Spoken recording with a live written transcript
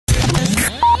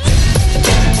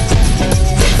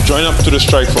Join up to the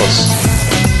strike force.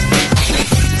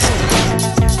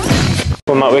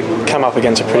 Well, mate, we came up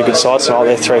against a pretty good side tonight.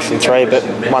 They're 3 for 3, but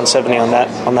 170 on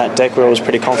that deck. We was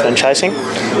pretty confident chasing.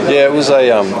 Yeah, it was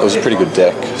a pretty good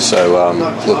deck. So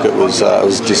look, it was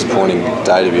a disappointing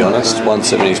day, to be honest.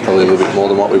 170 is probably a little bit more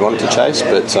than what we wanted to chase,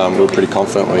 but we were pretty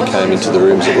confident when we came into the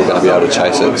rooms that we were going to be able to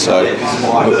chase it. So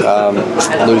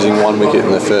losing 1 wicket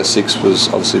in the first 6 was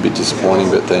obviously a bit disappointing,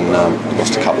 but then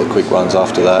lost a couple of quick runs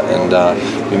after that, and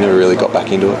we never really got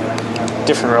back into it.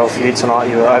 Different role for you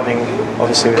tonight. You were opening,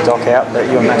 obviously, with Doc out, but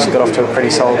you and Max got off to a pretty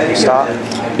solid start.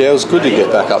 Yeah, it was good to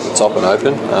get back up the top and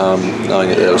open, knowing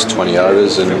that there was 20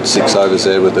 overs and 6 overs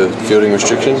there with the fielding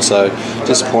restriction. So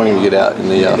disappointing to get out in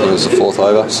the I think it was the 4th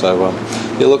over. So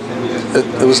yeah, look,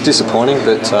 it was disappointing,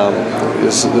 but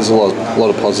there's a lot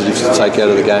of positives to take out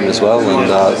of the game as well.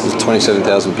 And there's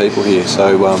 27,000 people here,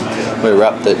 so we're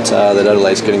wrapped that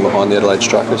Adelaide's getting behind the Adelaide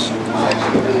Strikers.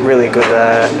 Really good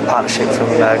partnership from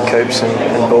Coops and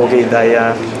Borgie. They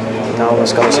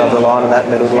almost got us over the line in that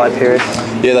middle delay period.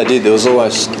 Yeah, they did. There was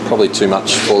almost probably too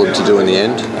much for them to do in the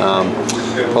end.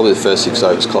 Probably the first 6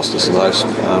 overs cost us the most,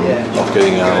 not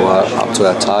getting up to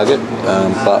our target.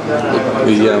 But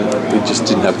we just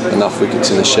didn't have enough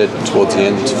wickets in the shed towards the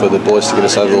end for the boys to get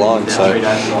us over the line. So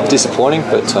disappointing,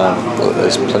 but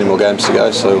there's plenty more games to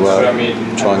go. So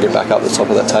try and get back up the top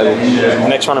of that table.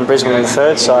 Next one in Brisbane in the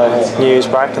 3rd, so New Year's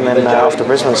break, and then after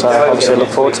Brisbane. So obviously look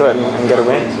forward to it and get a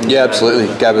win. Yeah, absolutely.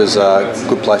 Gabba's a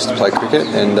good place to play cricket,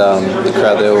 and the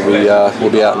crowd there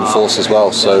will be out in force as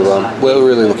well. So we're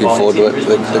really looking forward to it.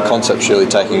 The concept's really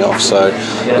taking off, so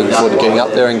looking forward to getting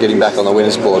up there and getting back on the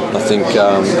winners board. I think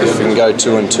if we can go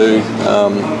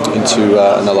 2-2 into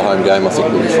another home game, I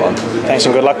think we'll be fine. Thanks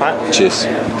and good luck, mate. Cheers.